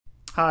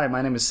Hi,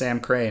 my name is Sam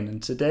Crane,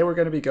 and today we're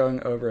going to be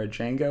going over a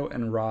Django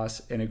and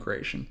ROS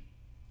integration.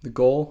 The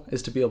goal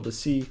is to be able to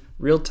see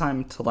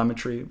real-time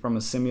telemetry from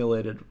a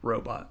simulated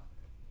robot.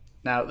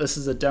 Now, this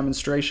is a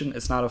demonstration,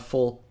 it's not a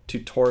full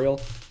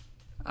tutorial.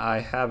 I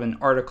have an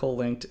article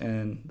linked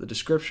in the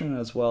description,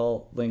 as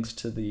well links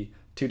to the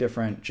two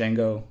different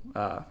Django,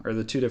 or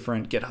the two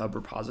different GitHub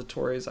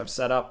repositories I've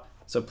set up.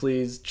 So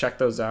please check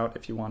those out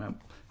if you want to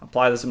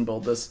apply this and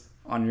build this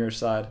on your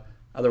side.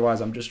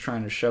 Otherwise, I'm just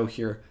trying to show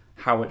here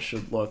how it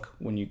should look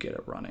when you get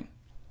it running.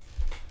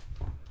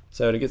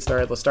 So to get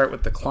started, let's start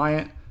with the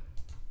client.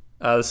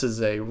 This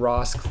is a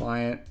ROS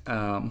client.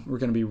 We're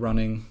going to be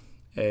running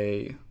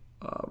a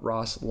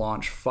ROS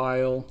launch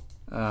file.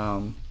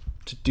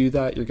 To do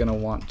that, you're going to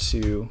want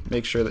to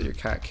make sure that your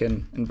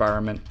catkin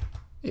environment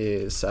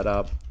is set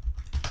up.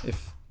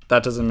 If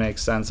that doesn't make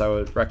sense, I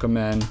would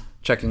recommend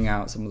checking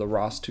out some of the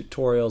ROS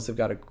tutorials. They've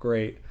got a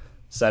great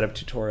set of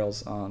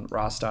tutorials on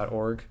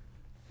ros.org.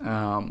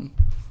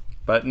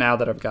 But now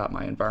that I've got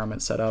my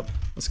environment set up,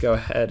 let's go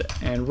ahead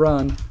and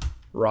run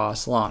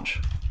ROS launch.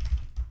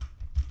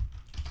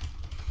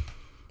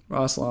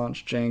 ROS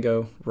launch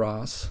Django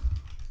ROS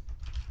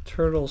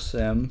turtle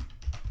sim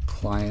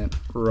client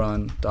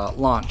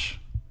run.launch.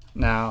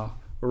 Now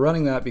we're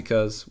running that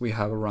because we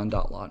have a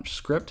run.launch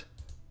script,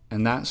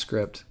 and that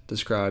script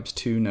describes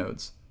two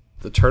nodes: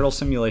 the turtle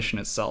simulation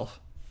itself,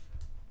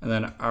 and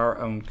then our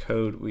own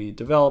code we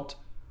developed,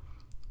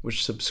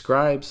 which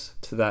subscribes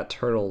to that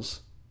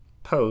turtle's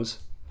pose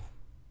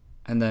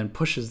and then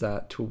pushes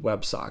that to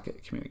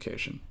WebSocket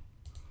communication.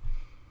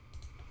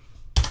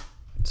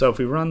 So if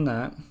we run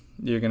that,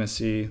 you're going to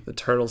see the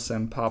turtle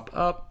sim pop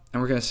up,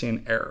 and we're going to see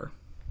an error.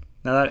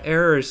 Now that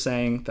error is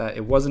saying that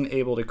it wasn't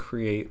able to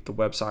create the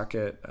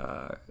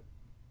WebSocket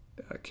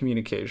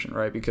communication,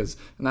 right? And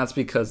that's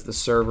because the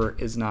server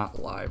is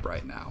not live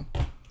right now.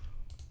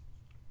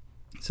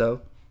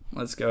 So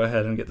let's go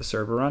ahead and get the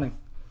server running.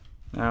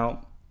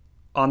 Now,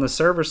 on the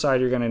server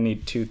side, you're going to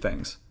need two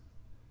things.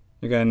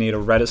 You're going to need a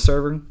Redis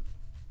server,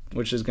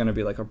 which is going to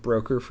be like a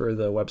broker for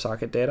the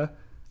WebSocket data.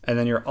 And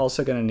then you're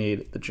also going to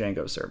need the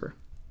Django server.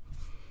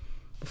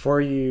 Before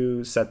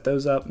you set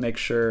those up, make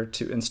sure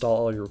to install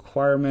all your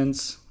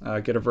requirements,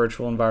 get a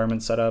virtual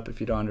environment set up.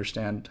 If you don't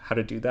understand how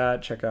to do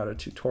that, check out a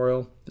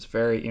tutorial. It's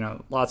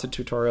lots of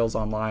tutorials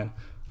online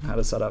on how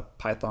to set up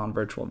Python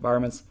virtual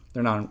environments.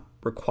 They're not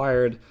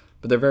required,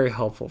 but they're very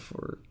helpful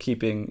for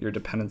keeping your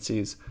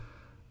dependencies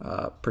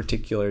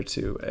particular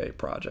to a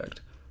project.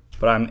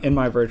 But I'm in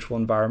my virtual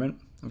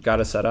environment. I've got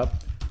it set up.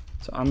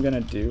 So I'm going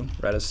to do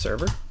Redis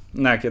server,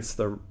 and that gets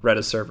the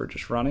Redis server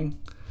just running.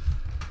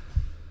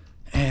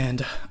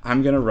 And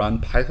I'm going to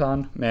run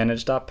python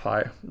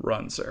manage.py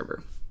run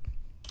server.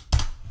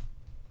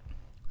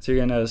 So you're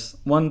going to notice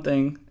one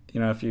thing,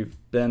 if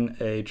you've been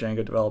a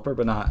Django developer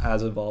but not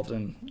as involved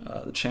in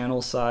the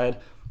channel side,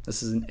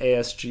 this is an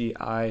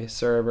ASGI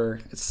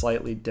server. It's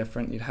slightly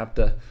different. You'd have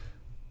to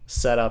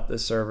set up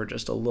this server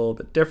just a little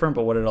bit different,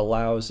 but what it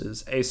allows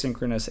is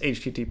asynchronous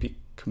HTTP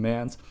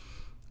commands,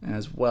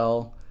 as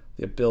well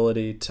the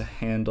ability to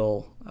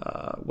handle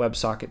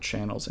WebSocket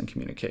channels and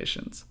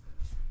communications.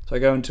 So I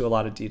go into a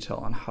lot of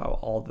detail on how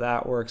all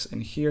that works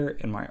in here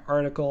in my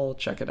article.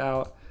 Check it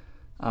out.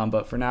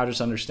 But for now, just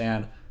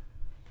understand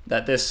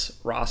that this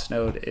ROS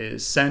node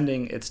is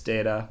sending its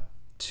data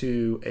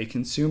to a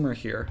consumer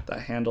here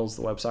that handles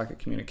the WebSocket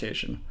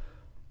communication.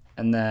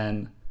 And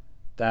then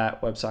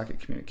that WebSocket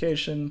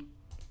communication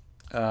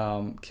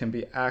can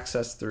be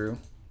accessed through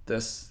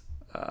this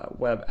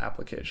web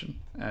application,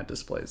 and it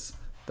displays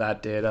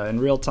that data in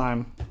real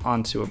time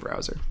onto a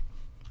browser.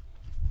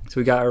 So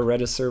we got our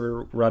Redis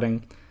server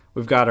running.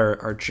 We've got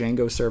our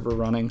Django server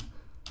running.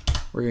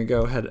 We're going to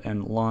go ahead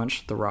and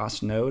launch the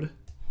ROS node.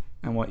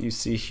 And what you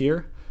see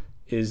here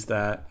is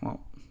that, well,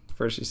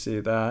 first you see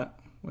that,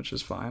 which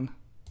is fine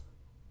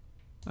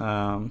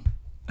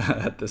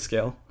at this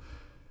scale.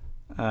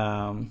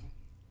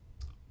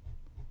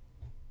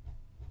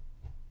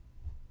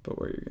 But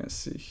what you're going to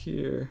see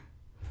here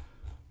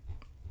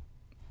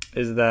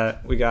is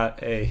that we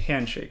got a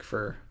handshake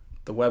for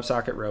the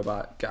WebSocket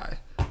robot guy.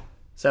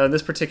 So in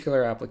this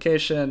particular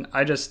application,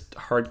 I just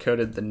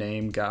hard-coded the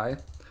name guy,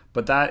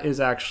 but that is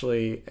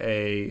actually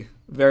a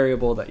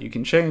variable that you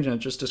can change, and it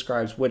just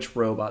describes which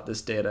robot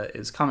this data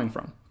is coming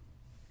from.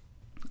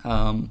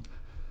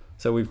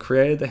 So we've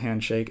created the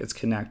handshake, it's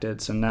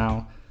connected, so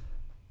now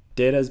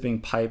data is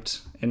being piped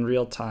in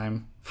real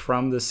time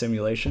from the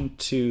simulation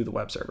to the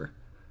web server.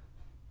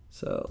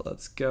 So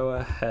let's go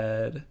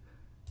ahead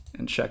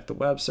and check the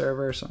web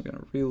server. So I'm going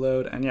to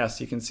reload, and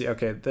yes, you can see,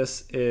 okay,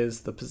 this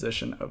is the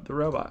position of the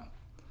robot.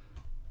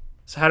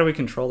 So how do we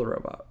control the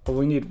robot? Well,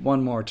 we need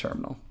one more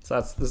terminal. So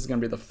this is going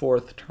to be the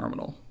fourth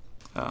terminal.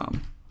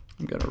 I'm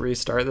going to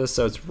restart this.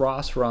 So it's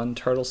ROS run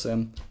turtle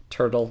sim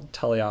turtle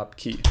teleop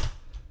key.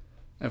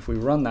 And if we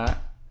run that,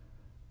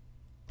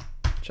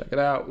 check it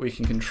out, we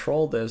can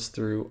control this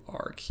through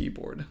our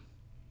keyboard.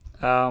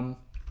 Now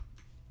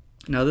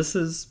this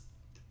is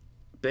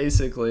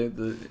basically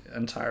the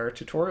entire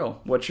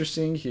tutorial. What you're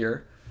seeing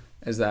here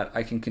is that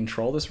I can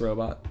control this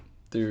robot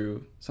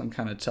through some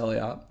kind of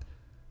teleop,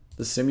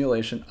 the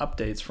simulation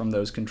updates from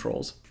those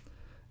controls.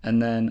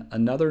 And then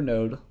another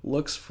node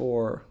looks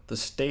for the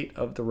state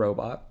of the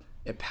robot.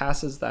 It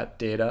passes that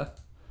data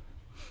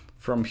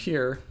from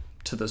here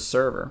to the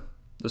server.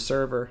 The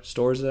server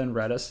stores it in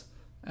Redis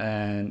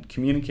and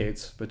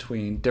communicates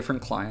between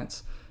different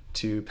clients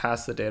to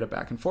pass the data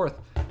back and forth.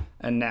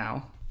 And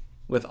now,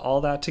 with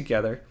all that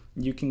together,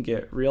 you can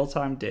get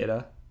real-time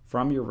data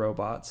from your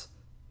robots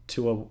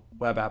to a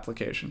web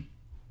application.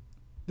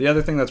 The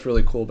other thing that's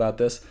really cool about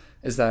this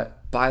is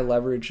that by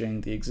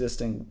leveraging the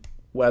existing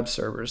web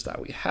servers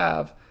that we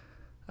have,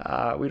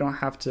 we don't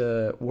have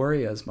to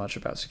worry as much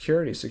about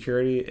security.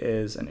 Security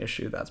is an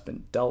issue that's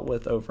been dealt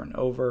with over and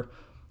over.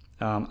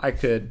 I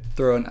could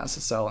throw an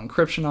SSL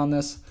encryption on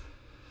this,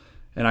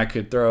 and I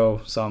could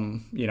throw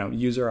some,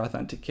 user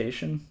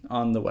authentication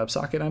on the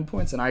WebSocket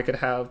endpoints, and I could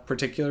have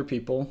particular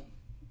people,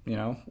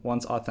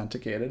 once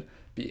authenticated,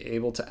 be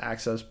able to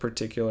access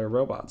particular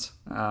robots.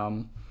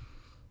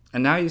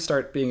 And now you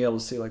start being able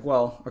to see, like,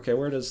 well, okay,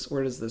 where does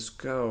this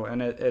go?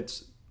 And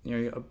it's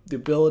the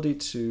ability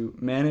to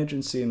manage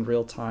and see in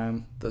real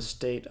time the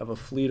state of a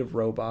fleet of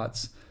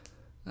robots.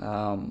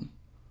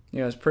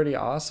 Is pretty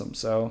awesome.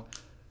 So,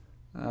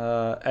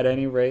 at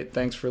any rate,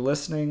 thanks for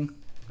listening.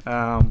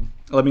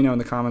 Let me know in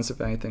the comments if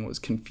anything was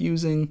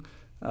confusing,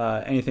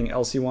 anything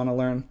else you want to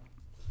learn.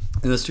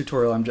 In this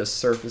tutorial, I'm just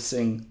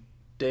surfacing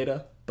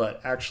data,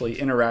 but actually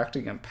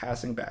interacting and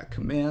passing back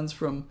commands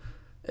from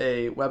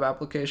a web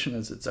application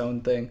is its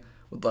own thing.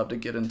 Would love to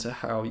get into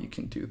how you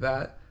can do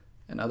that.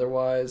 And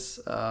otherwise,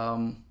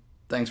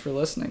 thanks for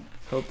listening.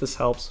 Hope this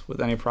helps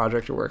with any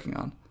project you're working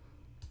on.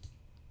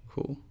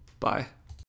 Cool. Bye.